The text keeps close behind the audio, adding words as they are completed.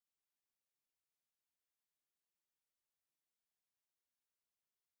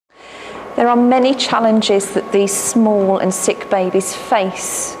There are many challenges that these small and sick babies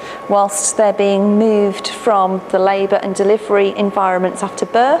face whilst they're being moved from the labour and delivery environments after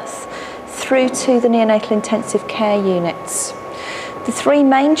birth through to the neonatal intensive care units. The three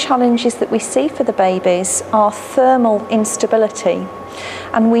main challenges that we see for the babies are thermal instability.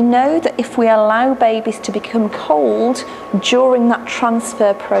 And we know that if we allow babies to become cold during that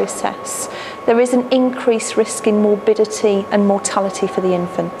transfer process, there is an increased risk in morbidity and mortality for the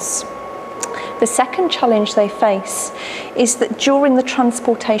infants. The second challenge they face is that during the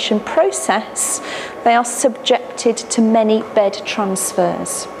transportation process, they are subjected to many bed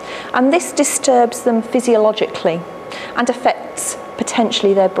transfers. And this disturbs them physiologically and affects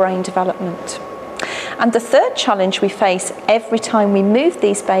potentially their brain development. And the third challenge we face every time we move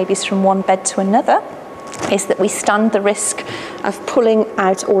these babies from one bed to another is that we stand the risk of pulling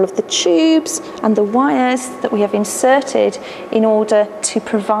out all of the tubes and the wires that we have inserted in order to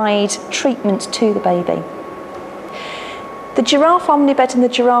provide treatment to the baby. The Giraffe Omnibed and the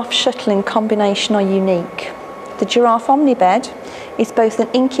Giraffe Shuttle in combination are unique. The Giraffe Omnibed is both an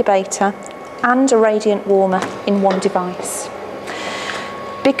incubator and a radiant warmer in one device.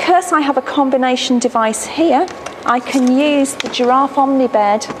 Because I have a combination device here, I can use the Giraffe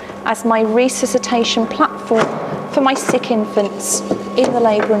Omnibed as my resuscitation platform for my sick infants in the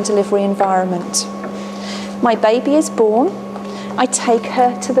labour and delivery environment. My baby is born, I take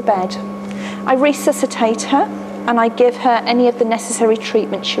her to the bed, I resuscitate her and I give her any of the necessary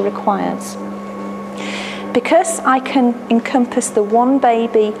treatment she requires. Because I can encompass the one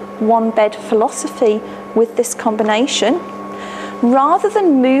baby, one bed philosophy with this combination, rather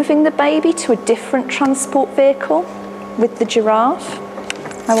than moving the baby to a different transport vehicle with the Giraffe,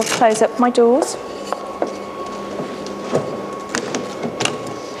 I will close up my doors.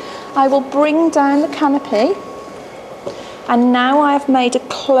 I will bring down the canopy, and now I have made a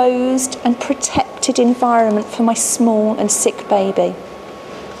closed and protected environment for my small and sick baby.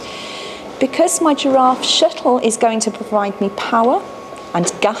 Because my Giraffe Shuttle is going to provide me power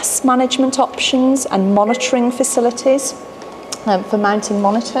and gas management options and monitoring facilities for mounting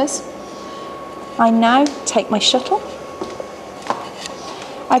monitors, I now take my shuttle.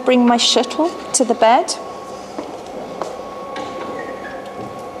 I bring my shuttle to the bed.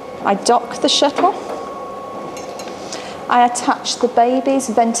 I dock the shuttle. I attach the baby's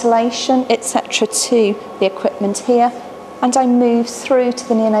ventilation, etc. to the equipment here, and I move through to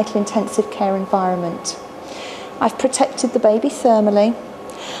the neonatal intensive care environment. I've protected the baby thermally.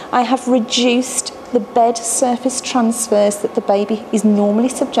 I have reduced the bed surface transfers that the baby is normally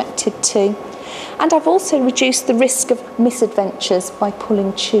subjected to. And I've also reduced the risk of misadventures by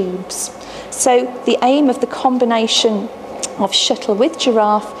pulling tubes. So the aim of the combination of shuttle with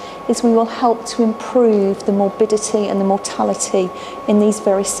Giraffe is we will help to improve the morbidity and the mortality in these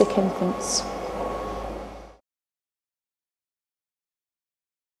very sick infants.